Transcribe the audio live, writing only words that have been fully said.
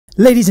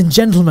Ladies and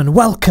gentlemen,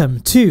 welcome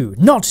to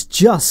not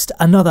just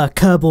another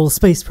Kerbal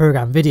Space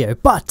Program video,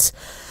 but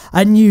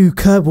a new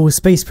Kerbal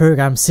Space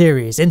Program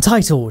series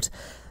entitled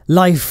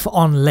Life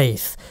on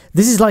Laythe.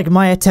 This is like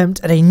my attempt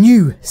at a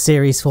new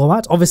series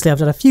format. Obviously, I've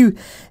done a few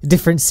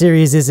different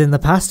series in the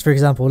past. For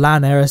example,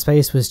 Lowne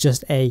Aerospace was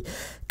just a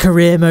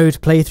career mode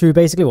playthrough,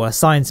 basically, or a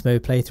science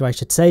mode playthrough, I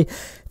should say.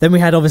 Then we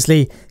had,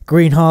 obviously,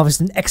 Green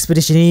Harvest and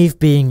Expedition Eve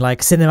being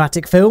like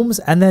cinematic films,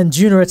 and then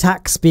Juno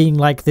Attacks being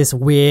like this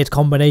weird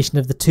combination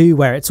of the two,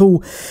 where it's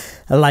all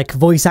like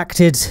voice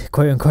acted,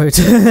 quote unquote,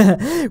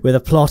 with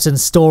a plot and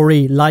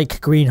story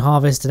like Green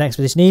Harvest and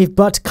Expedition Eve,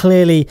 but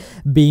clearly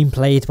being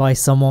played by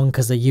someone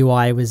because the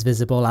UI was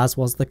visible, as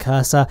was the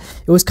cursor.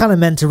 It was kind of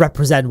meant to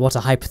represent what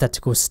a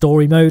hypothetical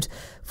story mode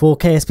for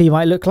KSP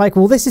might look like.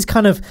 Well, this is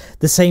kind of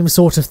the same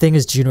sort of thing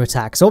as Juno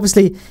Attacks.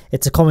 Obviously,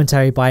 it's a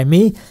commentary by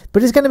me, but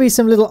there's going to be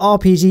some little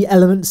RPG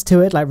elements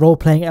to it, like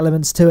role-playing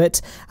elements to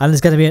it, and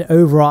there's going to be an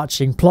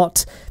overarching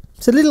plot.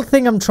 It's a little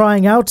thing I'm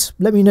trying out.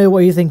 Let me know what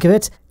you think of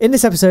it. In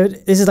this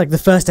episode, this is like the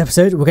first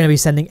episode, we're going to be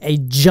sending a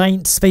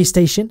giant space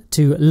station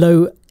to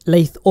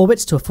Laythe orbit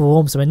to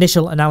perform some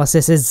initial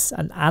analysis,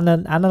 and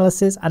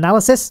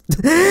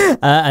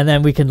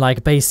then we can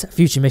like base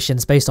future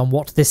missions based on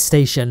what this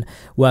station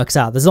works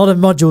out. There's a lot of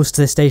modules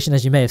to this station,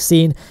 as you may have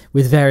seen,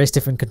 with various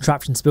different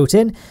contraptions built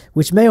in,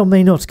 which may or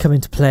may not come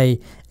into play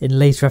in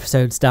later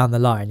episodes down the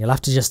line. You'll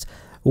have to just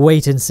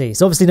wait and see.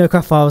 So obviously no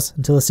craft files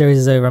until the series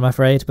is over, I'm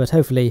afraid, but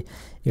hopefully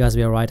you guys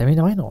will be alright. I mean,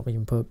 I might not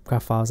even put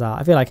craft files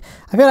out. I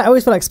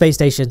always feel like space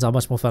stations are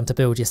much more fun to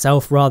build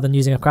yourself rather than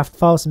using a craft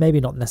file, so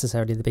maybe not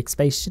necessarily the big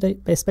space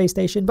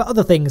station, but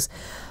other things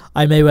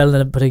I may well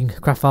end up putting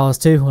craft files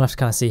to. We'll have to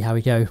kind of see how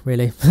we go,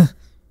 really.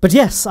 But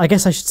yes, I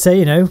guess I should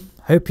say,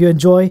 hope you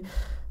enjoy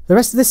the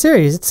rest of this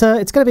series.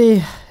 It's gonna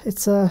be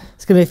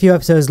a few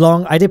episodes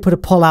long. I did put a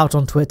poll out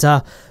on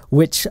Twitter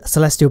which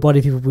celestial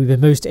body people we've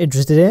been most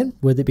interested in.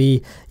 Would it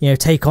be,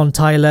 Take on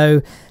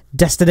Tylo,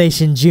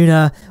 Destination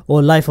Juna,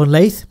 or Life on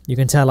Laythe? You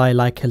can tell I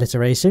like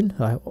alliteration,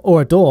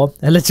 or adore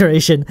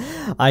alliteration,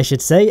 I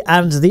should say.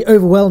 And the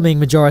overwhelming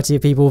majority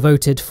of people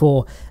voted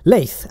for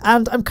Laythe.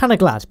 And I'm kind of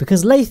glad,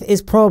 because Laythe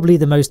is probably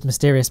the most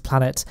mysterious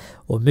planet,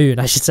 or moon,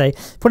 I should say.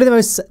 Probably the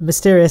most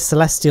mysterious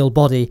celestial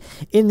body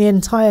in the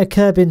entire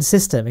Kerbin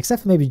system,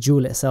 except for maybe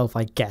Jool itself,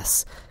 I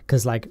guess.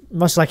 Because,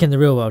 much like in the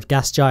real world,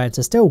 gas giants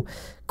are still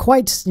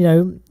quite,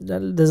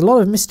 there's a lot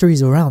of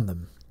mysteries around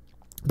them.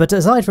 But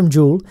aside from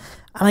Jool,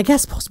 and I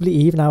guess possibly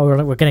Eve, now we're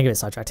going to get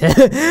sidetracked here,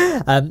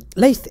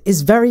 Laythe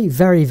is very,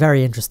 very,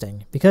 very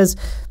interesting. Because,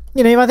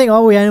 you might think,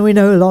 oh, we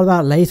know a lot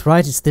about Laythe,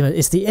 right? It's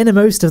the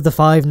innermost of the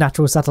 5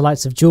 natural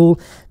satellites of Jool,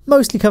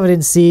 mostly covered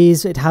in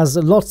seas. It has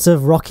lots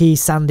of rocky,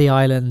 sandy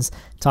islands,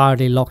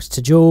 entirely locked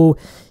to Jool.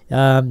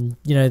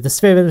 The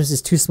sphere of influence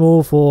is too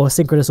small for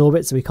synchronous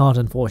orbit, so we can't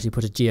unfortunately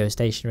put a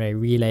geostationary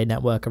relay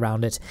network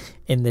around it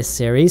in this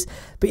series.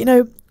 But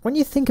when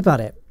you think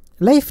about it,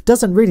 Laythe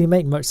doesn't really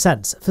make much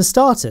sense. For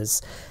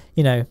starters,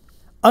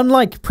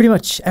 unlike pretty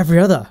much every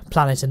other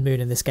planet and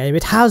moon in this game,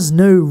 it has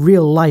no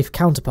real life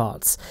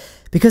counterparts,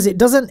 because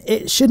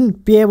it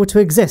shouldn't be able to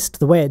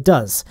exist the way it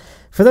does.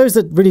 For those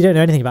that really don't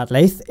know anything about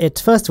Laythe, it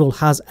first of all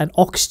has an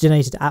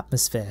oxygenated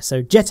atmosphere.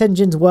 So jet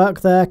engines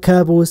work there,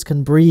 Kerbals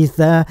can breathe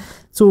there.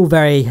 It's all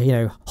very,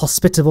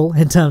 hospitable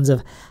in terms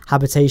of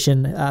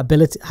habitation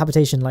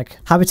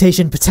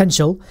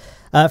potential.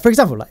 For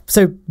example,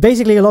 so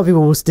basically a lot of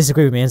people will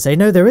disagree with me and say,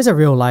 no, there is a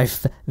real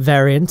life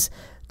variant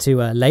to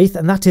Laythe,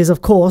 and that is,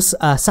 of course,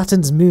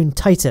 Saturn's moon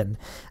Titan.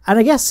 And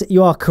I guess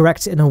you are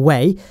correct in a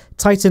way.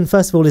 Titan,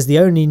 first of all, is the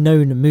only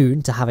known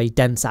moon to have a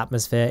dense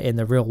atmosphere in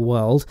the real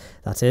world.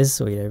 That is,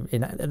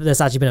 that's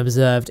actually been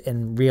observed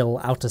in real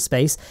outer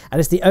space, and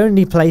it's the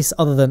only place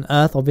other than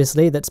Earth,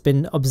 obviously, that's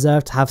been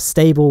observed to have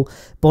stable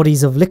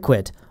bodies of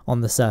liquid on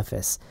the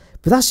surface.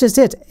 But that's just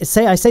it.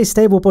 I say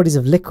stable bodies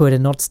of liquid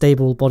and not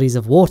stable bodies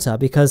of water,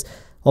 because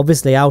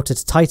obviously out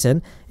at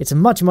Titan, it's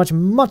much, much,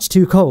 much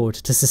too cold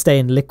to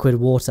sustain liquid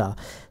water.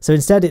 So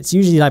instead, it's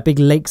usually like big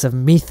lakes of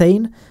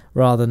methane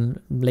rather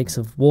than lakes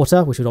of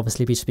water, which would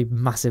obviously just be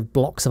massive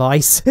blocks of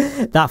ice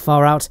that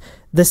far out.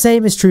 The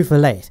same is true for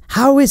Laythe.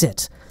 How is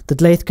it that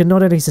Laythe can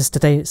not only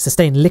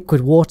sustain liquid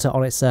water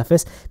on its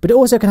surface, but it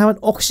also can have an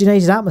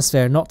oxygenated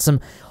atmosphere, not some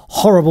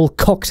horrible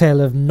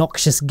cocktail of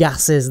noxious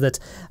gases that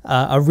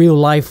a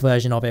real-life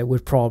version of it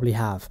would probably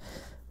have?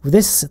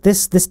 This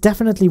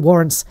definitely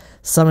warrants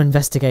some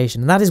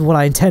investigation, and that is what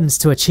I intend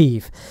to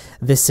achieve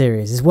this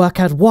series, is work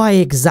out why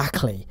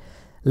exactly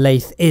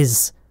Laythe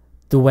is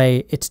the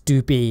way it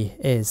do be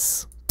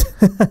is.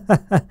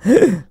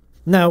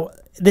 Now,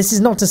 this is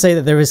not to say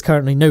that there is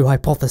currently no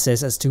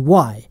hypothesis as to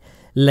why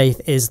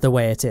Laythe is the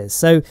way it is.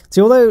 So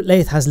although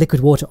Laythe has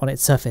liquid water on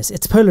its surface,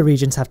 its polar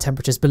regions have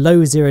temperatures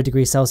below 0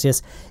 degrees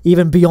Celsius,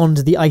 even beyond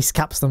the ice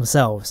caps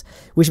themselves,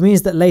 which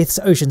means that Laythe's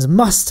oceans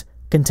must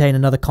contain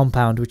another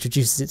compound which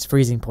reduces its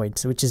freezing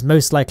point, which is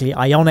most likely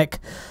ionic,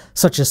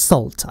 such as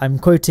salt. I'm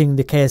quoting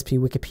the KSP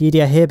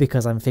Wikipedia here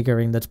because I'm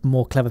figuring that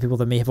more clever people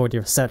than me have already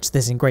researched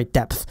this in great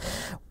depth.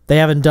 They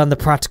haven't done the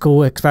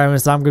practical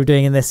experiments that I'm going to be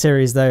doing in this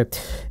series though.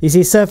 You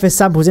see, surface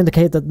samples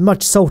indicate that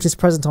much salt is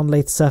present on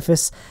Laythe's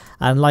surface,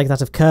 and like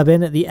that of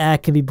Kerbal, the air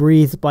can be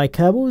breathed by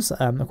Kerbals,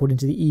 according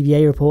to the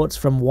EVA reports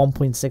from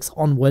 1.6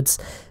 onwards,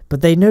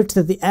 but they note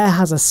that the air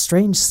has a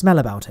strange smell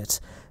about it,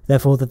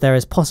 therefore that there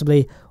is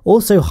possibly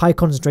also high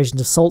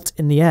concentrations of salt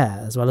in the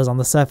air as well as on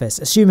the surface,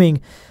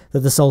 assuming that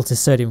the salt is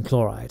sodium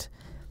chloride.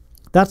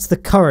 That's the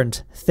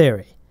current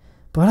theory.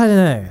 But I don't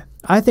know.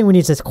 I think we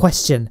need to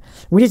question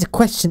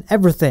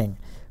everything.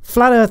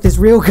 Flat Earth is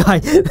real, guy.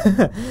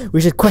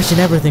 We should question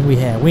everything we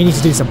hear. We need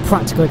to do some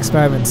practical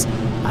experiments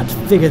and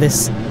figure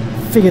this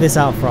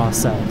out for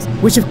ourselves.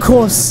 Which of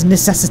course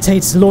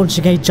necessitates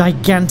launching a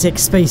gigantic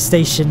space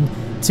station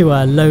to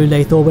a low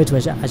Laythe orbit,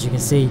 which as you can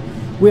see,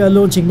 we are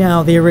launching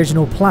now. The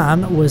original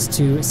plan was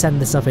to send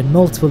this up in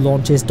multiple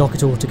launches, dock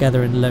it all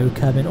together in low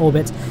Kerbal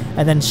orbit,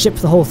 and then ship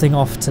the whole thing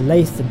off to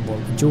Laythe and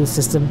the Jool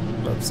system.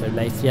 Well, so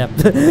Laythe, yeah.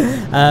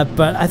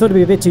 But I thought it'd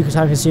be a bit too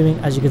time consuming.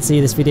 As you can see,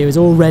 this video is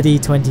already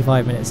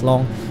 25 minutes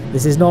long.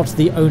 This is not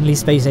the only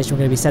space station we're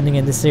going to be sending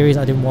in this series.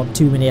 I didn't want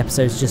too many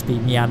episodes to just be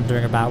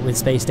meandering about with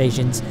space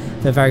stations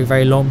for very,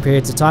 very long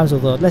periods of time. So I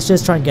thought, let's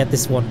just try and get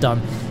this one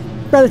done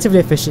relatively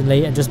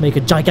efficiently and just make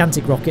a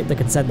gigantic rocket that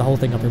can send the whole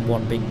thing up in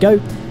one big go.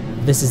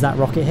 This is that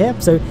rocket here,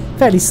 so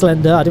fairly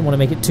slender. I didn't want to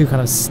make it too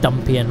kind of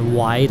stumpy and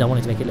wide. I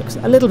wanted to make it look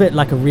a little bit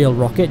like a real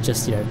rocket,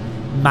 just, you know,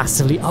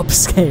 massively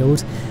upscaled.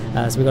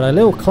 So we've got a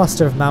little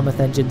cluster of mammoth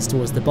engines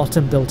towards the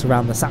bottom, built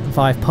around the Saturn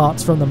V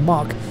parts from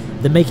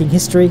the Making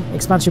History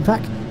expansion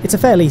pack. It's a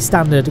fairly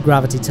standard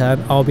gravity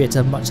turn, albeit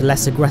a much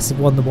less aggressive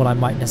one than what I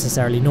might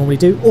necessarily normally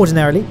do.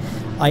 Ordinarily,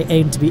 I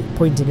aim to be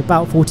pointing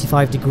about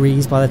 45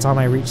 degrees by the time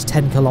I reach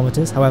 10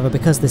 kilometers. However,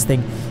 because this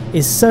thing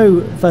is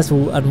so, first of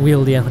all,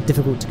 unwieldy and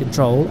difficult to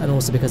control, and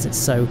also because it's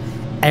so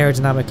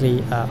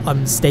aerodynamically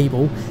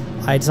unstable,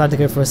 I decided to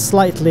go for a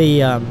slightly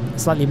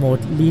more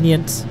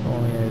lenient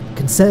or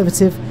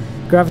conservative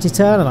gravity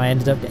turn, and I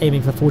ended up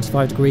aiming for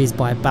 45 degrees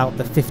by about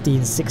the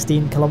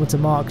 15-16 kilometer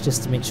mark,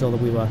 just to make sure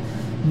that we were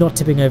not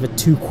tipping over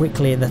too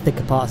quickly in the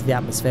thicker parts of the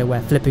atmosphere,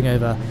 where flipping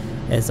over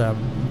is you're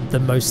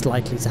most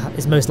likely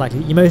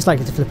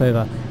to flip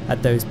over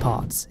at those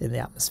parts in the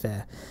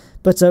atmosphere.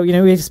 But you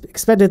know, we've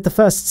expended the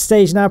first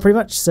stage now pretty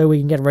much, so we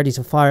can get ready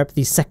to fire up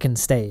the second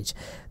stage.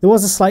 There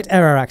was a slight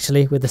error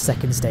actually with the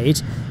second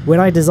stage.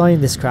 When I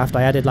designed this craft,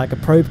 I added like a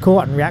probe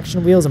core and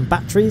reaction wheels and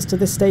batteries to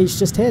this stage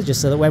just here,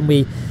 just so that when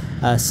we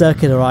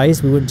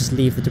circularized, we wouldn't just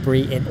leave the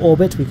debris in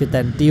orbit. We could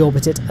then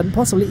deorbit it and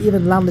possibly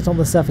even land it on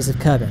the surface of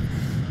Kerbal.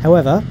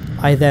 However,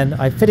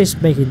 I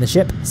finished making the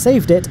ship,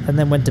 saved it, and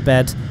then went to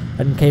bed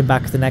and came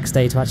back the next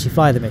day to actually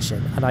fly the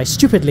mission. And I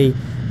stupidly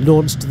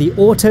launched the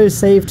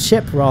auto-saved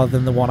ship rather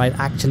than the one I'd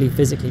actually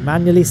physically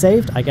manually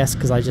saved. I guess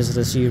because I just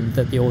assumed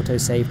that the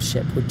auto-saved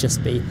ship would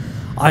just be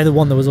either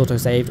one that was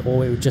auto-saved,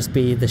 or it would just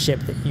be the ship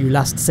that you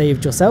last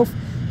saved yourself.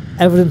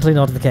 Evidently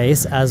not the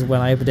case, as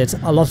when I opened it,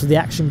 a lot of the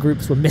action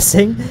groups were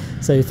missing.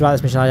 So throughout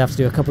this mission, I'd have to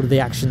do a couple of the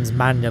actions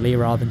manually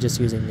rather than just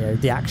using, you know,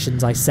 the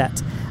actions I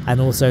set. And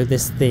also,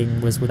 this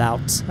thing was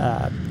without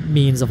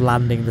means of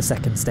landing the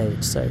second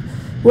stage. So,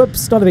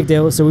 whoops, not a big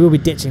deal. So we will be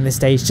ditching this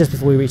stage just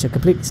before we reach a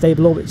completely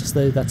stable orbit, just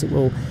so that it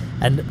will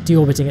end up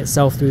deorbiting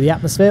itself through the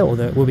atmosphere,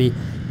 although it will be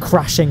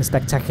crashing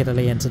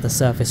spectacularly into the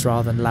surface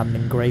rather than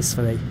landing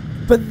gracefully.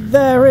 But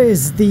there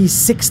is the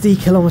 60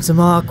 kilometer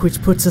mark,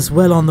 which puts us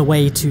well on the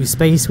way to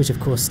space, which of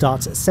course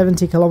starts at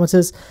 70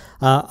 kilometers.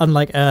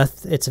 Unlike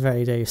Earth, it's a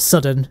very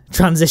sudden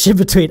transition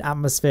between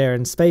atmosphere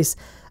and space.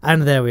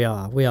 And there we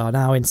are. We are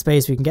now in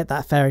space. We can get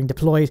that fairing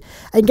deployed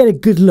and get a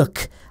good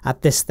look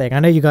at this thing. I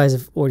know you guys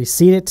have already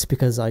seen it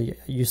because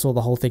you saw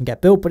the whole thing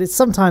get built, but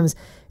sometimes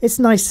it's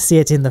nice to see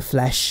it in the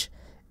flesh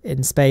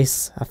in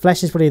space.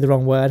 Flesh is probably the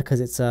wrong word because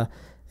it's a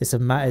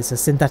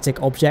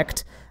synthetic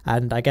object,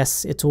 and I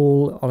guess it's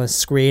all on a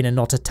screen and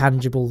not a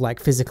tangible, like,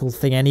 physical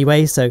thing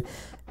anyway. So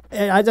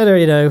I don't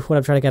really know what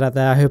I'm trying to get at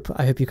there. I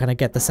hope you kind of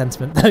get the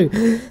sentiment though.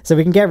 So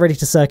we can get ready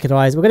to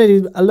circularize. We're going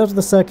to do a lot of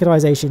the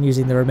circularization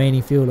using the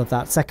remaining fuel of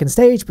that second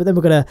stage, but then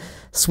we're going to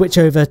switch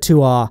over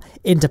to our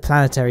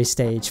interplanetary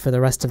stage for the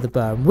rest of the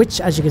burn,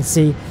 which, as you can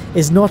see,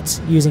 is not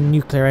using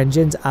nuclear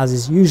engines as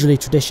is usually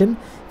tradition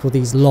for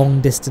these long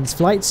distance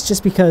flights,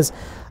 just because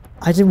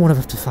I didn't want to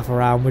have to faff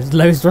around with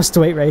low thrust to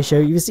weight ratio.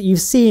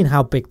 You've seen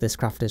how big this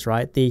craft is,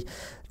 right? The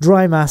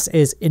dry mass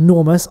is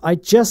enormous. I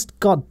just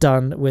got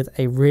done with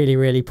a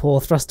really poor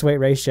thrust to weight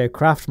ratio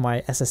craft,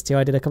 my SST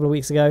I did a couple of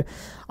weeks ago.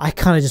 I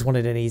kind of just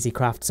wanted an easy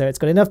craft, so it's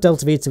got enough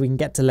delta V so we can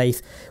get to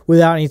Laythe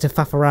without needing to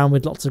faff around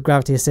with lots of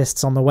gravity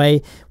assists on the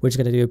way. We're just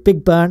going to do a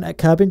big burn at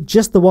Kerbal,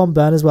 just the one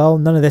burn as well,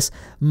 none of this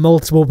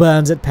multiple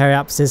burns at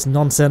periapsis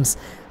nonsense,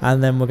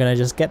 and then we're going to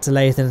just get to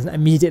Laythe and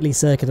immediately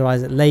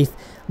circularize at Laythe.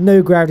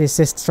 No gravity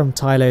assists from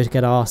Tylo to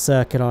get our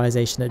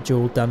circularization at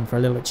Jool done for a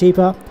little bit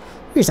cheaper.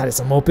 We just added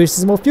some more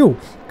boosters and more fuel.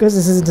 Because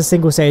this isn't a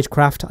single stage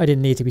craft, I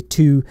didn't need to be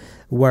too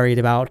worried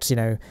about, you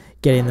know,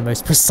 getting the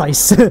most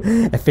precise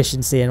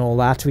efficiency and all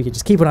that. We could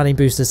just keep on adding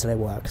boosters till it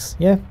works.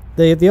 Yeah,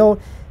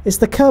 it's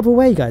the Kerbal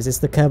way, guys. It's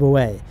the Kerbal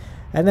way.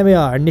 And there we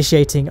are,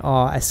 initiating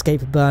our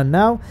escape burn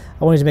now.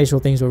 I wanted to make sure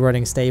things were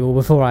running stable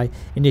before I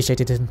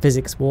initiated some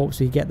physics warp,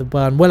 so we get the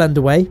burn well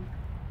underway.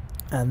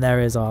 And there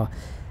is our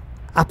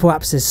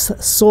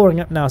apoapsis soaring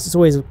up now. So it's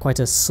always quite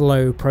a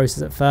slow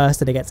process at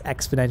first, and it gets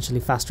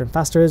exponentially faster and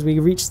faster as we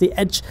reach the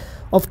edge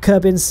of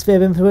Kerbin's sphere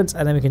of influence,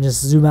 and then we can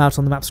just zoom out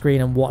on the map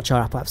screen and watch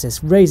our apoapsis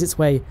raise its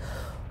way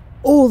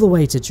all the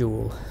way to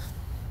Jool.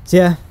 So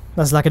yeah,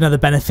 that's like another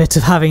benefit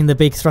of having the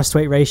big thrust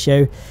weight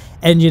ratio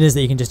engine, is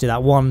that you can just do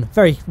that one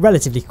very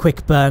relatively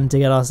quick burn to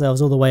get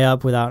ourselves all the way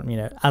up without, you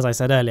know, as I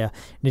said earlier,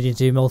 needing to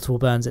do multiple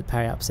burns at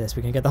periapsis.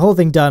 We can get the whole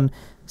thing done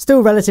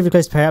still relatively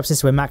close to periapsis,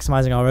 so we're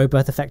maximizing our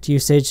rebirth effect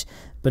usage,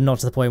 but not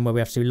to the point where we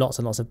have to do lots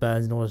and lots of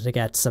burns in order to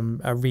get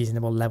a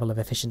reasonable level of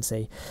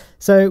efficiency.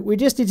 So we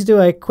just need to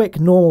do a quick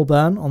normal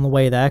burn on the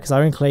way there, because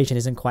our inclination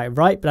isn't quite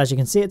right, but as you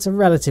can see, it's a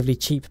relatively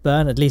cheap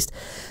burn, at least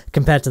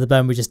compared to the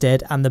burn we just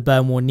did, and the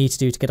burn we'll need to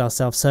do to get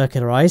ourselves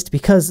circularized,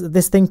 because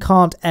this thing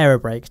can't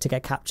aerobrake to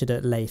get captured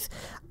at Laythe.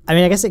 I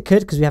mean, I guess it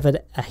could, because we have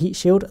a heat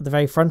shield at the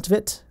very front of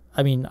it.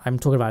 I mean, I'm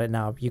talking about it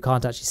now, you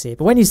can't actually see it,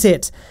 but when you see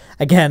it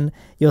again,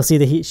 you'll see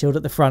the heat shield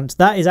at the front.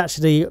 That is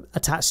actually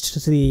attached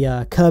to the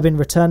Kerbin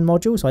return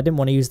module, so I didn't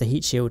want to use the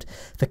heat shield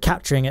for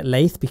capturing at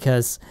Laythe,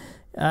 because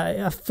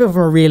I feel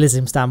from a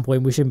realism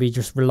standpoint we shouldn't be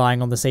just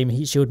relying on the same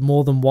heat shield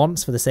more than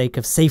once for the sake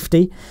of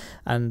safety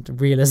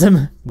and realism,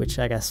 which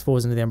I guess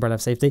falls under the umbrella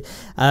of safety,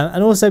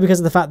 and also because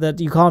of the fact that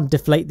you can't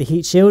deflate the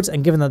heat shields,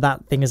 and given that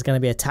that thing is going to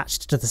be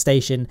attached to the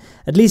station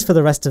at least for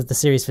the rest of the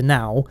series for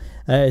now,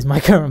 is my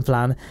current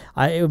plan.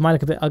 It might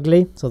look a bit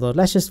ugly, so I thought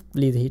let's just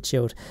leave the heat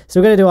shield. So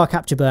we're going to do our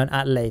capture burn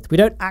at Laythe. We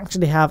don't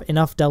actually have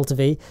enough delta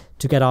V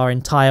to get our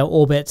entire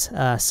orbit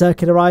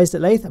circularized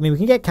at Laythe. I mean, we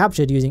can get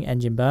captured using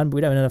engine burn, but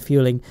we don't have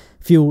enough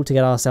fuel to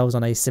get ourselves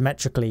on a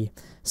symmetrically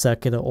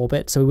circular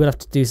orbit, so we will have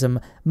to do some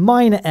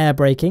minor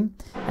aerobraking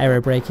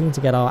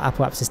to get our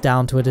apoapsis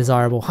down to a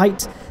desirable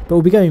height, but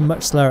we'll be going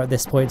much slower at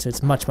this point, so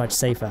it's much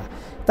safer.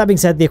 That being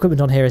said, the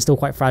equipment on here is still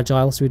quite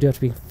fragile, so we do have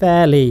to be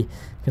fairly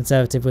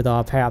conservative with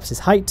our periapsis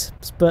height,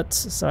 but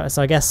so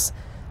I guess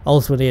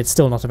ultimately it's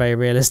still not a very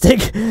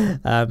realistic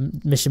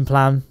mission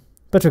plan,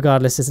 but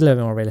regardless it's a little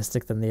bit more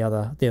realistic than the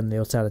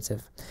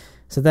alternative.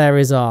 So there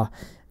is our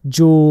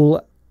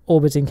Jool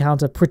orbit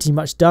encounter pretty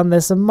much done.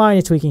 There's some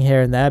minor tweaking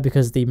here and there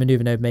because the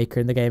maneuver node maker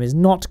in the game is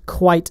not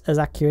quite as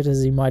accurate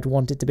as you might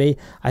want it to be.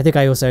 I think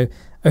I also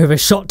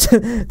overshot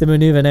the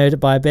maneuver node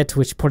by a bit,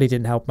 which probably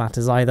didn't help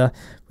matters either.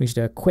 We should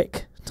do a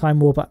quick time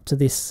warp up to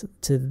this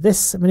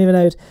maneuver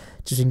node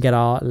just so we can get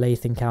our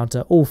Laythe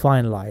encounter all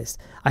finalized.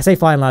 I say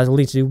finalized, we'll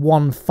need to do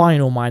one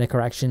final minor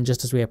correction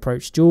just as we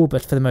approach Jool,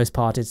 but for the most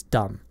part it's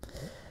done.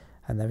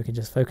 And then we can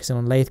just focus in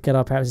on Laythe, get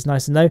our periapsis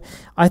nice and low.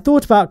 I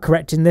thought about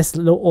correcting this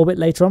little orbit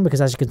later on because,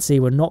 as you can see,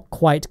 we're not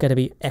quite going to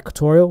be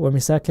equatorial when we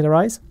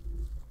circularize.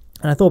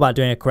 And I thought about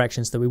doing a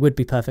correction so that we would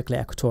be perfectly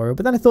equatorial.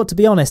 But then I thought, to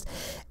be honest,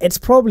 it's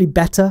probably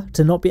better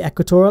to not be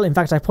equatorial. In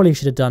fact, I probably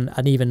should have done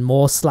an even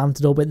more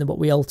slanted orbit than what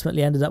we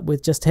ultimately ended up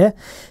with just here.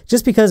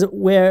 Just because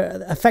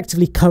we're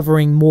effectively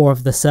covering more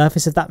of the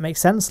surface, if that makes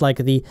sense. Like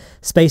the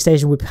space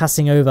station, we're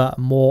passing over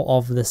more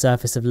of the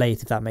surface of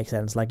Laythe, if that makes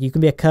sense. Like you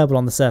can be a Kerbal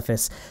on the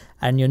surface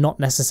and you're not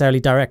necessarily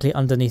directly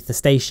underneath the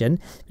station.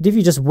 But if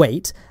you just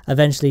wait,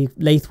 eventually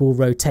Laythe will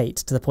rotate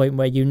to the point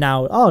where you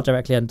now are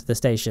directly under the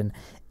station.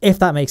 If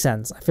that makes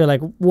sense. I feel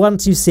like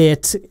once you see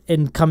it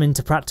come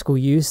into practical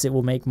use, it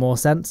will make more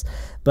sense.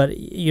 But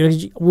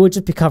we'll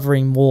just be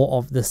covering more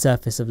of the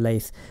surface of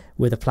Laythe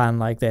with a plan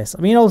like this.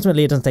 I mean,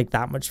 ultimately, it doesn't take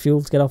that much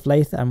fuel to get off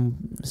Laythe,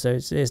 so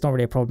it's not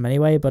really a problem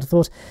anyway. But I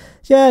thought,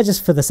 yeah,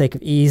 just for the sake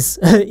of ease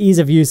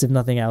of use, if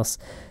nothing else,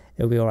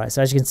 it'll be all right.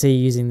 So as you can see,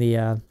 using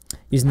the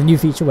new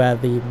feature where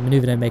the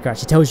maneuver node maker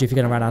actually tells you if you're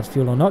going to run out of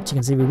fuel or not, you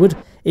can see we would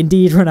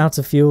indeed run out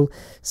of fuel.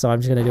 So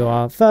I'm just going to do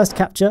our first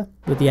capture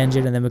with the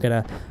engine, and then we're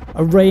going to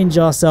arrange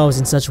ourselves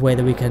in such a way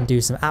that we can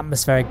do some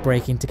atmospheric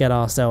braking to get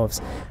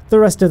ourselves the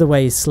rest of the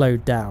way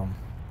slowed down.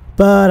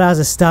 But as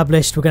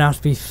established, we're going to have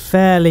to be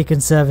fairly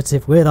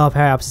conservative with our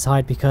periapsis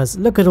height because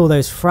look at all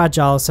those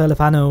fragile solar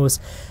panels,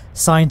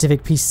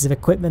 scientific pieces of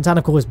equipment, and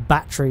of course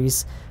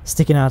batteries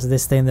sticking out of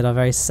this thing that are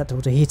very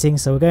susceptible to heating.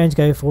 So we're going to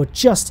go for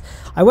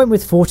I went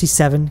with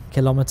 47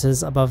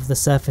 kilometers above the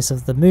surface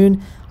of the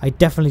moon. I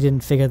definitely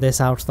didn't figure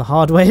this out the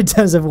hard way in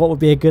terms of what would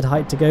be a good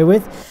height to go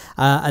with.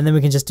 And then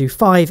we can just do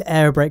 5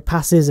 aerobrake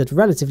passes at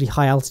relatively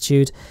high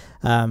altitude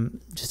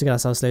just to get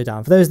ourselves slowed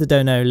down. For those that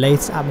don't know,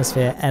 Laythe's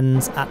atmosphere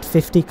ends at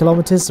 50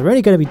 kilometers, so we're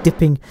only going to be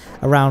dipping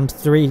around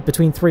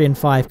between 3 and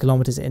 5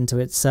 kilometers into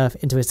its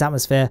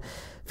atmosphere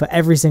for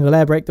every single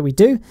airbrake that we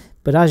do.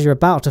 But as you're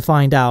about to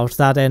find out,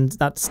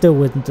 that still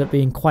would end up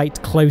being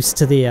quite close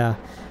to the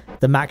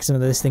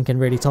maximum that this thing can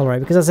really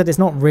tolerate, because as I said, it's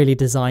not really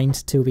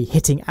designed to be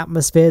hitting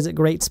atmospheres at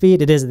great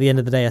speed. It is at the end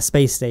of the day a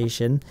space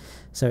station,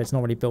 so it's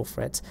not really built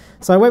for it.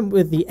 So I went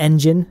with the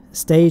engine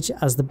stage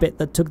as the bit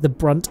that took the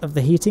brunt of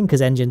the heating,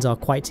 because engines are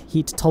quite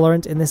heat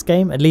tolerant in this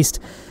game, at least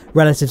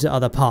relative to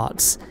other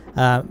parts.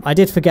 I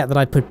did forget that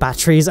I'd put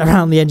batteries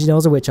around the engine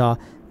nozzle, which are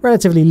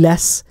relatively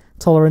less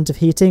tolerant of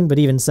heating, but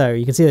even so,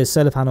 you can see those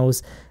solar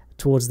panels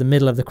towards the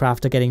middle of the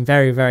craft are getting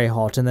very, very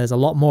hot, and there's a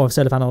lot more of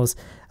solar panels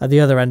at the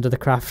other end of the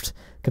craft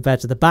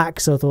compared to the back,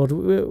 so I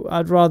thought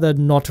I'd rather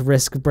not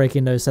risk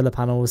breaking those solar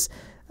panels.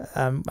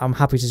 I'm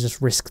happy to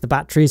just risk the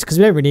batteries, because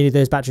we don't really need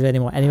those batteries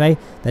anymore anyway.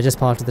 They're just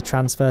part of the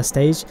transfer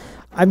stage.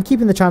 I'm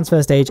keeping the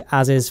transfer stage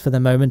as is for the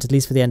moment, at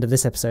least for the end of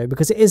this episode,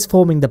 because it is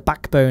forming the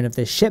backbone of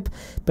this ship.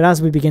 But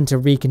as we begin to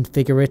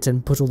reconfigure it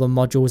and put all the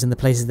modules in the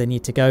places they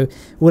need to go,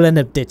 we'll end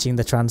up ditching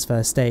the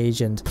transfer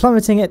stage and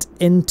plummeting it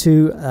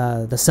into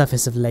the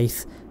surface of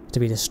Laythe to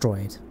be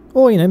destroyed.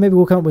 Or, you know, maybe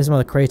we'll come up with some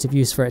other creative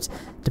use for it,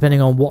 depending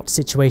on what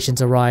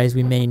situations arise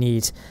we may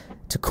need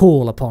to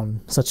call upon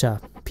such a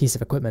piece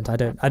of equipment. I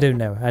don't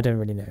know. I don't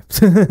really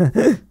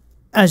know.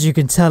 As you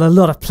can tell, a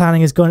lot of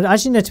planning has gone.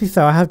 Actually, no, to be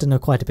fair, I have done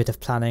quite a bit of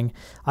planning.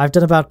 I've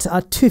done about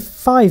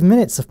 5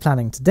 minutes of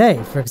planning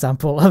today, for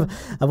example, of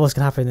what's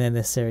going to happen in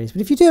this series.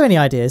 But if you do have any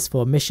ideas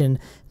for mission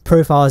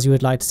profiles you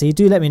would like to see,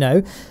 do let me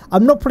know.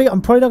 I'm probably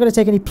not going to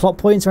take any plot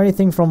points or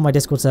anything from my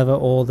Discord server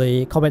or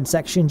the comment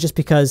section, just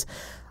because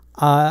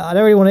I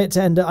don't really want it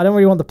to end. I don't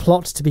really want the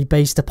plot to be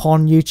based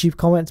upon YouTube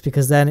comments,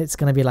 because then it's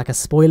going to be like a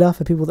spoiler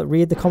for people that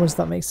read the comments, if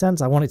that makes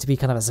sense. I want it to be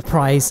kind of a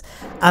surprise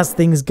as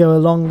things go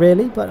along,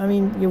 really. But I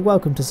mean, you're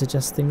welcome to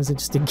suggest things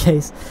just in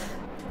case.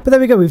 But there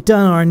we go, we've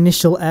done our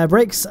initial air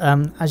brakes.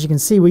 As you can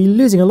see, we're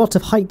losing a lot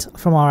of height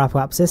from our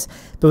apoapsis,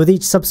 but with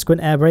each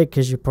subsequent air brake,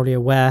 as you're probably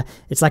aware,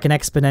 it's like an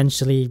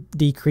exponentially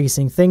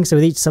decreasing thing. So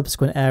with each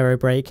subsequent aero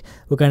brake,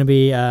 we're going to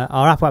be,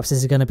 our apoapsis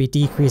is going to be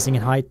decreasing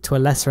in height to a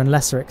lesser and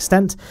lesser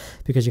extent,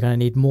 because you're going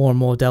to need more and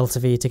more delta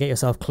V to get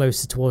yourself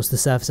closer towards the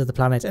surface of the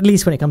planet, at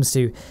least when it comes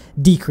to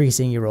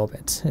decreasing your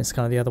orbit. It's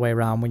kind of the other way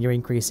around when you're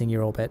increasing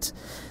your orbit.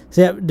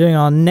 So yeah, doing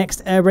our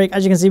next air brake.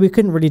 As you can see, we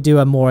couldn't really do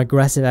a more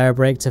aggressive air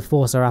brake to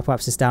force our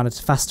apoapsis down at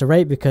a faster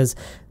rate, because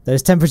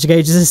those temperature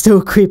gauges are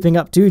still creeping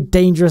up to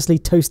dangerously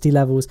toasty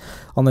levels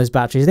on those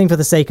batteries. I think for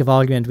the sake of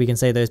argument, we can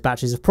say those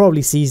batteries have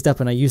probably seized up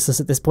and are useless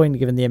at this point,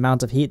 given the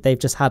amount of heat they've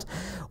just had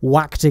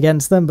whacked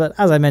against them. But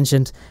as I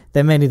mentioned,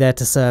 they're mainly there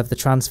to serve the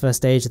transfer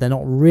stage. They're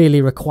not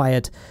really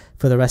required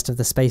for the rest of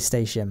the space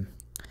station.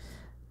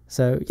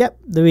 So, yep,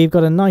 we've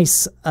got a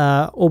nice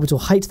orbital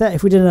height there.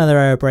 If we did another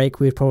air brake,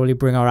 we'd probably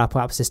bring our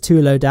apoapsis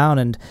too low down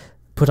and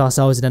put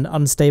ourselves in an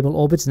unstable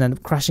orbit and end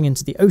up crashing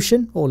into the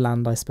ocean, or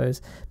land, I suppose.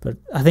 But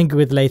I think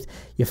with Laythe,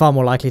 you're far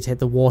more likely to hit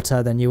the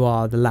water than you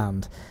are the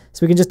land.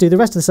 So we can just do the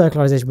rest of the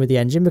circularization with the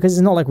engine, because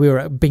it's not like we were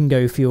at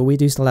bingo fuel. We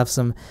do still have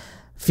some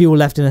fuel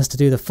left in us to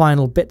do the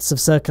final bits of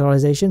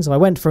circularization. So I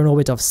went for an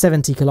orbit of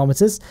 70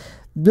 kilometers.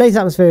 Laythe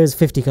atmosphere is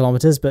 50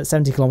 kilometers, but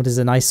 70 kilometers is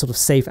a nice sort of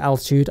safe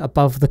altitude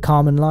above the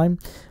Kármán line.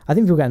 I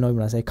think people get annoyed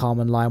when I say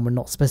Kármán line. We're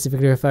not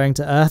specifically referring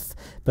to Earth,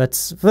 but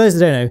for those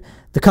that don't know,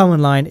 the Kármán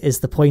line is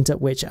the point at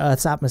which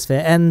Earth's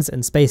atmosphere ends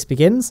and space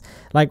begins.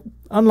 Like,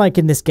 unlike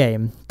in this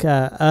game,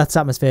 Earth's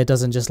atmosphere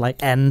doesn't just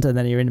like end and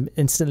then you're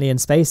instantly in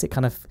space. It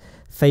kind of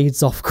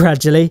fades off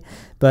gradually,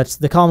 but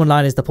the Kármán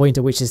line is the point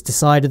at which it's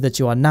decided that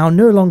you are now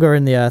no longer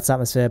in the Earth's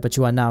atmosphere, but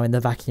you are now in the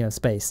vacuum of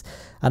space.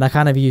 And I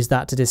kind of use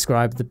that to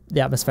describe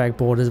the atmospheric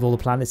borders of all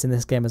the planets in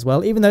this game as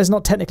well, even though it's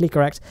not technically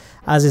correct,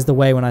 as is the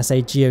way when I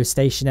say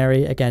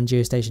geostationary. Again,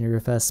 geostationary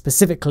refers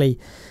specifically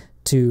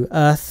to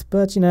Earth,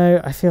 but you know,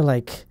 I feel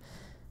like,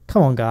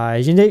 come on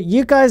guys,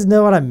 you guys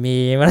know what I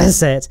mean when I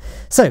say it.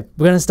 So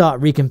we're going to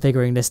start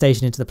reconfiguring the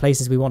station into the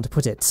places we want to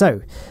put it. So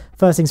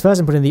first things first,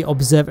 I'm putting the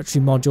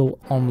observatory module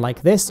on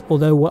like this,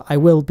 although I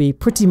will be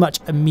pretty much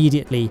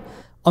immediately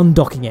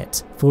undocking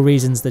it for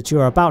reasons that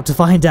you're about to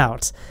find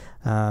out,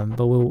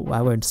 but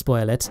I won't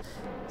spoil it.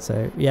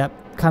 So yeah,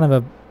 kind of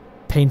a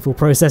painful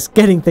process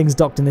getting things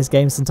docked in this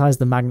game. Sometimes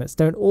the magnets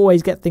don't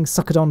always get things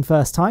suckered on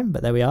first time,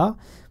 but there we are.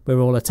 We're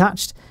all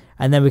attached,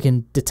 and then we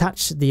can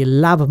detach the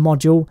lab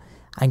module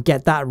and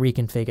get that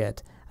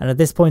reconfigured. And at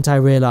this point I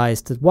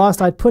realised that whilst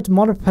I'd put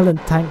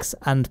monopropellant tanks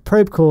and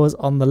probe cores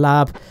on the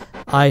lab,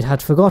 I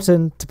had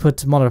forgotten to put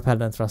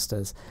monopropellant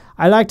thrusters.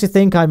 I like to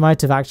think I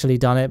might have actually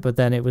done it, but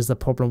then it was the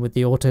problem with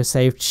the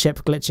autosaved ship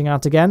glitching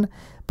out again,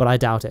 but I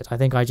doubt it. I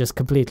think I just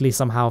completely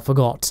somehow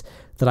forgot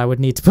that I would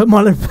need to put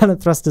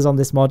monopropellant thrusters on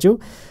this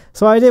module.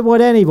 So I did what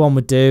anyone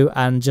would do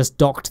and just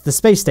docked the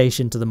space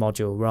station to the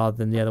module rather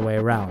than the other way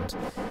around.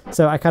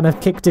 So I kind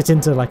of kicked it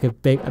into like a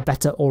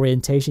better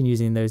orientation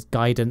using those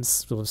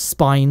guidance sort of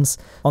spines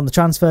on the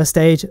transfer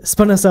stage,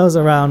 spun ourselves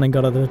around and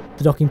got the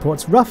docking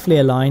ports roughly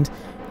aligned.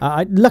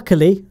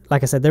 Luckily,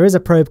 like I said, there is a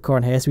probe core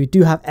in here, so we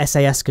do have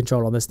SAS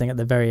control on this thing at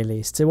the very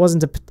least. So it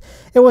wasn't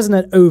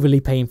an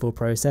overly painful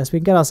process. We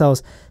can get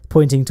ourselves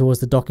pointing towards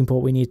the docking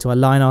port we need to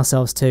align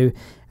ourselves to,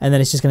 and then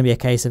it's just going to be a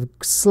case of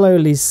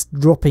slowly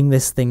dropping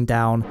this thing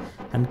down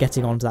and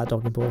getting onto that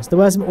docking port. So there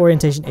were some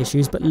orientation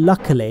issues, but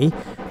luckily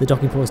the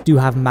docking ports do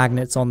have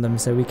magnets on them,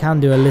 so we can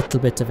do a little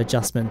bit of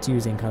adjustment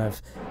using kind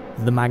of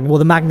the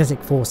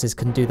magnetic forces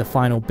can do the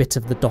final bit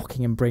of the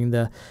docking and bring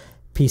the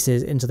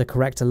pieces into the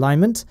correct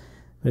alignment.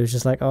 It was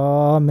just like,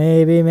 oh,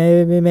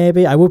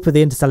 maybe. I would put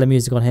the interstellar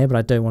music on here, but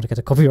I don't want to get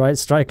a copyright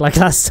strike like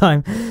last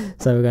time.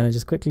 So we're going to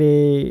just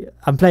quickly...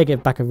 I'm playing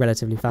it back at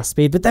relatively fast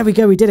speed, but there we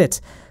go, we did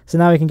it. So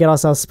now we can get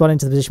ourselves spun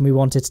into the position we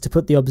wanted to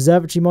put the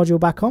observatory module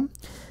back on.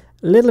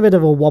 A little bit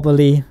of a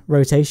wobbly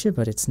rotation,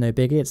 but it's no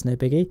biggie, it's no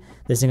biggie.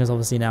 This thing has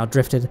obviously now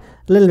drifted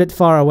a little bit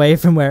far away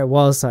from where it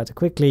was, so I had to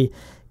quickly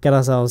get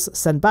ourselves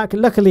sent back.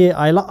 Luckily,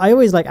 I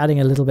always like adding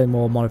a little bit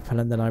more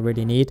monopropellant than I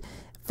really need.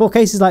 For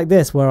cases like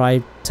this, where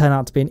I turn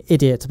out to be an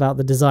idiot about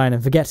the design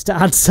and forget to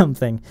add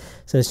something.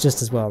 So it's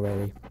just as well,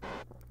 really.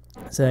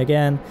 So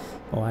again,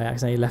 I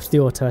accidentally left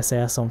the auto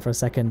SAS on for a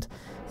second.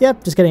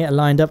 Yep, just getting it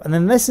lined up. And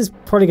then this is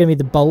probably going to be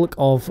the bulk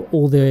of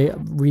all the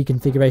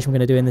reconfiguration we're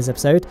going to do in this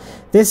episode.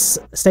 This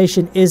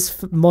station is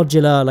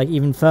modular, like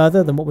even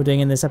further than what we're doing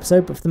in this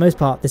episode. But for the most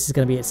part, this is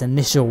going to be its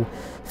initial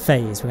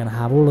phase. We're going to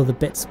have all of the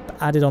bits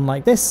added on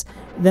like this.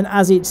 Then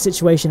as each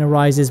situation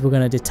arises, we're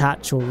going to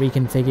detach or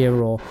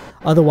reconfigure or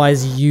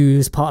otherwise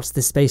use parts of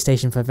this space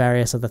station for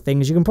various other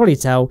things. You can probably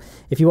tell,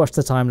 if you watch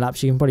the time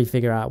lapse, you can probably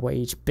figure out what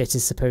each bit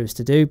is supposed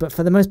to do. But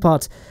for the most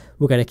part,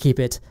 we're going to keep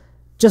it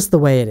just the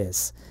way it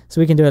is. So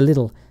we can do a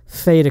little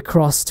fade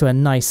across to a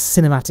nice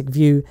cinematic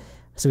view,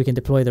 so we can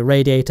deploy the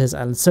radiators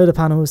and solar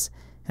panels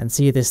and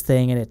see this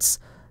thing in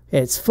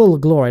its full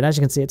glory. And as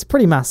you can see, it's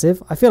pretty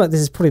massive. I feel like this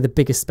is probably the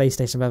biggest space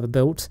station I've ever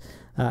built,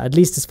 at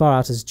least as far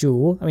out as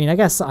Jool. I mean, I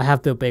guess I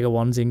have built bigger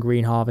ones in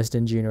Green Harvest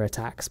and Junior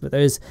Attacks, but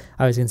those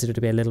I always consider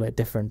to be a little bit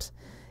different.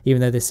 Even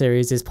though this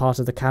series is part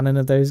of the canon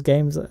of those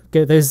games,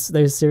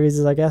 those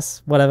series, I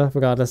guess. Whatever,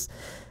 regardless.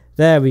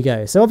 There we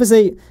go. So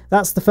obviously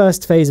that's the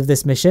first phase of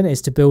this mission,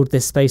 is to build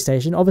this space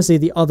station. Obviously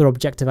the other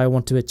objective I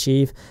want to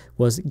achieve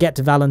was get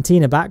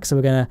Valentina back. So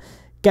we're going to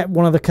get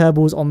one of the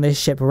Kerbals on this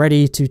ship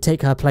ready to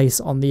take her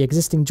place on the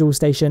existing Jool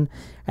station.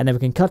 And then we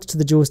can cut to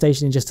the Jool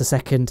station in just a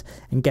second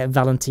and get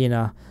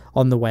Valentina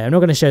on the way. I'm not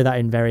going to show that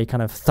in very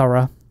kind of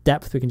thorough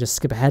depth. We can just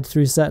skip ahead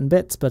through certain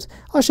bits, but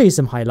I'll show you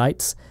some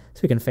highlights.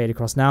 So we can fade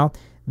across now.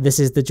 This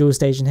is the Jool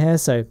station here.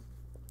 So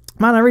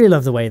man, I really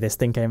love the way this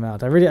thing came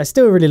out. I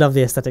still really love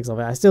the aesthetics of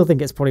it. I still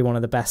think it's probably one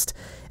of the best,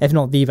 if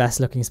not the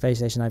best looking space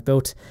station I've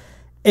built,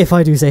 if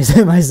I do say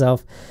so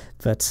myself.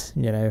 But,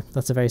 you know,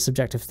 that's a very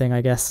subjective thing,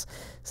 I guess.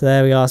 So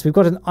there we are. So we've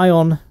got an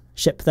ion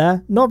ship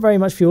there. Not very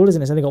much fuel, isn't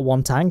it? It's only got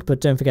one tank,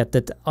 but don't forget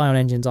that ion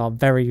engines are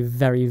very,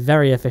 very,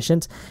 very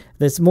efficient.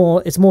 It's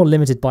more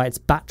limited by its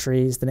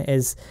batteries than it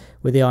is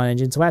with the ion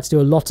engine. So I had to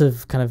do a lot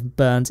of kind of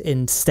burns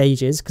in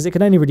stages, because it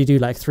can only really do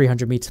like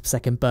 300 meters per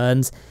second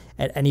burns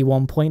at any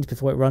one point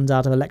before it runs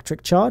out of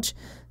electric charge.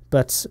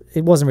 But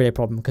it wasn't really a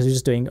problem, because we're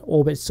just doing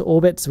orbit to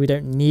orbit, so we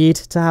don't need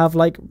to have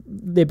like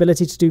the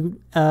ability to do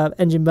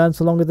engine burns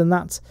for longer than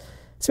that.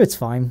 So it's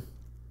fine.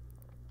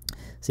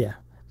 So yeah,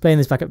 playing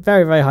this back at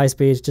very, very high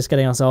speed, just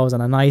getting ourselves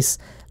on a nice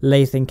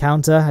Laythe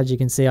encounter. As you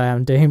can see, I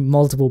am doing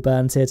multiple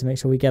burns here to make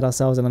sure we get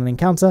ourselves on an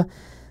encounter.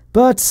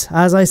 But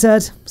as I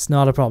said, it's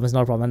not a problem, it's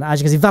not a problem. And as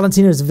you can see,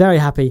 Valentina is very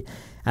happy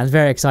and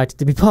very excited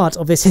to be part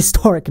of this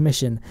historic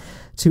mission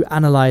to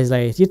analyze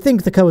Laythe. You'd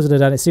think the Kerbals would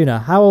have done it sooner.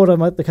 How old are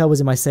the Kerbals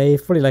in my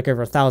save? Probably like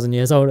over 1,000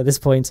 years old at this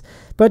point.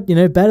 But, you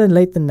know, better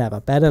late than never.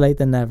 Better late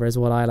than never is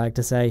what I like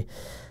to say.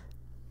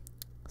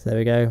 So there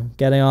we go.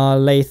 Getting our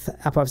Laythe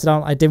upside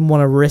down. I didn't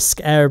want to risk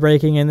air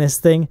braking in this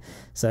thing,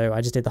 so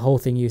I just did the whole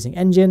thing using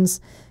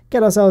engines.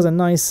 Get ourselves a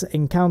nice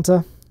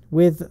encounter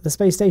with the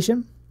space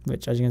station,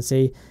 which, as you can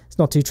see, it's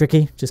not too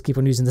tricky. Just keep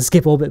on using the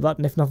skip orbit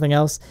button, if nothing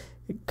else,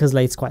 because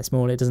Laythe's quite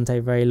small. It doesn't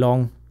take very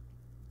long.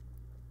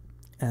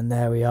 And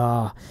there we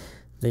are.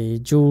 The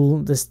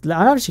Jool,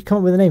 I actually come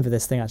up with a name for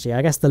this thing, actually.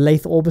 I guess the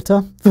Laythe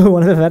Orbiter, for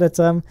one of a better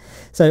term.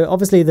 So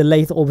obviously the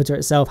Laythe Orbiter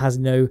itself has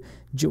no,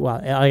 well,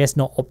 I guess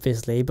not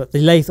obviously, but the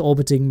Laythe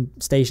orbiting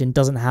station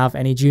doesn't have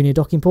any junior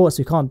docking ports,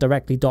 so we can't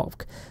directly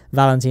dock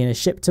Valentina's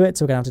ship to it.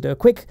 So we're going to have to do a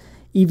quick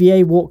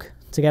EVA walk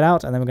to get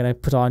out, and then we're going to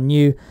put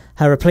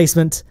her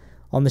replacement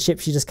on the ship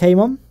she just came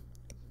on.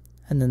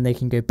 And then they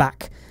can go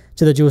back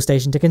to the Jool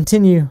station to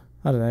continue,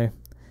 I don't know,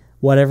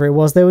 whatever it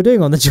was they were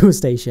doing on the Jool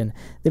station.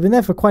 They've been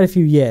there for quite a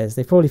few years.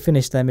 They've probably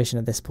finished their mission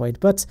at this point,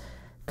 but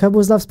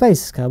Kerbals love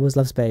space. Kerbals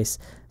love space.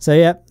 So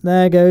yeah,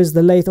 there goes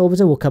the Laythe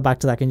Orbiter. We'll come back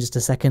to that in just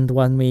a second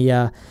when we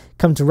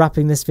come to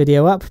wrapping this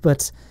video up,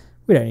 but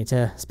we don't need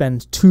to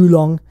spend too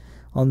long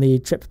on the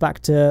trip back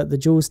to the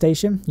Jool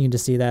station. You can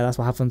just see there, that's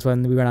what happens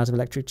when we run out of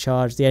electric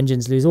charge. The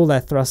engines lose all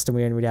their thrust, and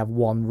we only really have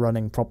one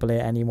running properly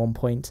at any one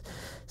point.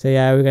 So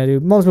yeah, we're going to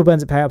do multiple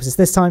burns at periapsis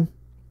this time,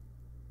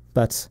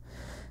 but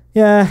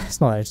yeah, it's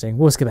not that interesting.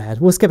 We'll skip ahead.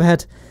 We'll skip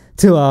ahead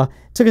to our...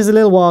 Took us a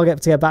little while to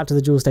get back to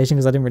the Jool station,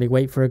 because I didn't really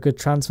wait for a good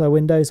transfer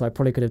window, so I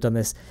probably could have done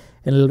this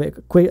in a little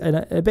bit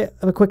a bit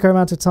of a quicker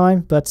amount of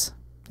time, but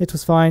it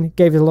was fine.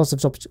 Gave us lots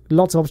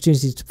of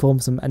opportunities to perform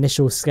some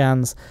initial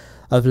scans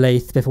of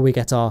Laythe before we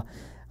get our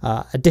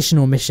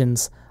additional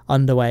missions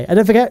underway. And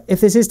don't forget,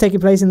 if this is taking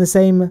place in the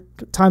same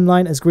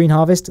timeline as Green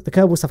Harvest, the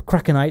Kerbals have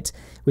Krakenite,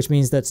 which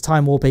means that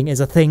time warping is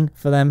a thing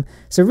for them.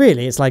 So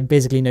really, it's like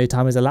basically no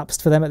time has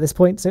elapsed for them at this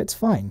point, so it's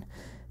fine.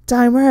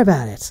 Don't worry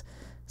about it.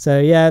 So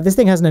yeah, this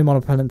thing has no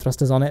monopropellant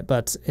thrusters on it,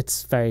 but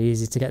it's very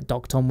easy to get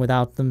docked on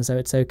without them, so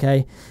it's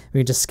okay.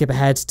 We can just skip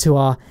ahead to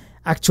our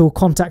actual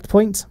contact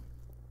point.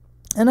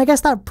 And I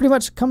guess that pretty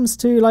much comes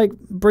to like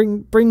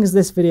brings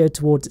this video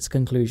towards its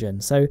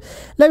conclusion. So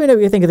let me know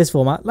what you think of this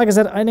format. Like I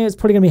said, I know it's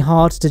probably going to be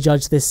hard to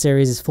judge this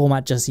series'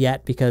 format just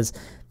yet, because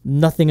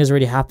Nothing has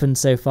really happened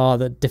so far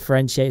that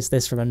differentiates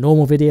this from a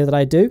normal video that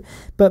I do,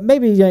 but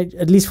maybe, you know,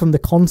 at least from the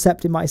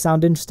concept it might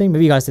sound interesting.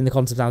 Maybe you guys think the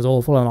concept sounds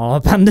awful and I'll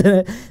abandon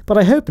it, but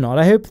I hope not.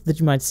 I hope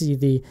that you might see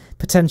the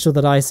potential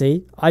that I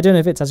see. I don't know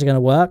if it's actually going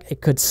to work.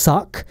 It could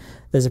suck.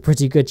 There's a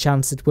pretty good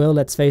chance it will,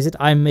 let's face it.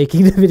 I'm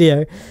making the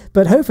video,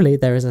 but hopefully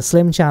there is a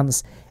slim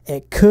chance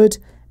it could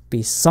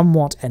be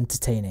somewhat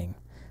entertaining.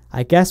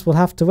 I guess we'll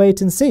have to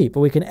wait and see, but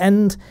we can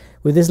end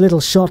with this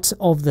little shot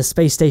of the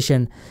space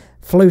station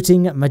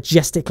floating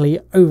majestically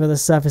over the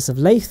surface of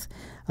Laythe.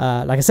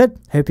 Like I said,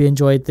 hope you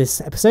enjoyed this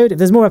episode. If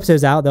there's more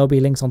episodes out, there'll be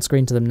links on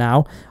screen to them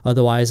now.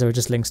 Otherwise, there are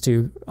just links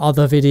to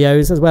other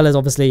videos, as well as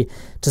obviously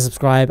to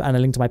subscribe and a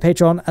link to my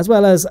Patreon, as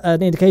well as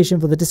an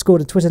indication for the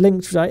Discord and Twitter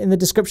links in the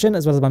description,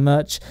 as well as my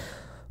merch.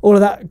 All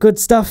of that good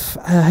stuff.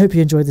 I hope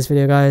you enjoyed this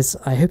video, guys.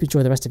 I hope you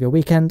enjoy the rest of your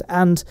weekend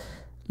and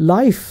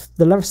life,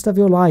 the rest of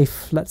your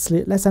life. Let's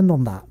end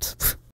on that.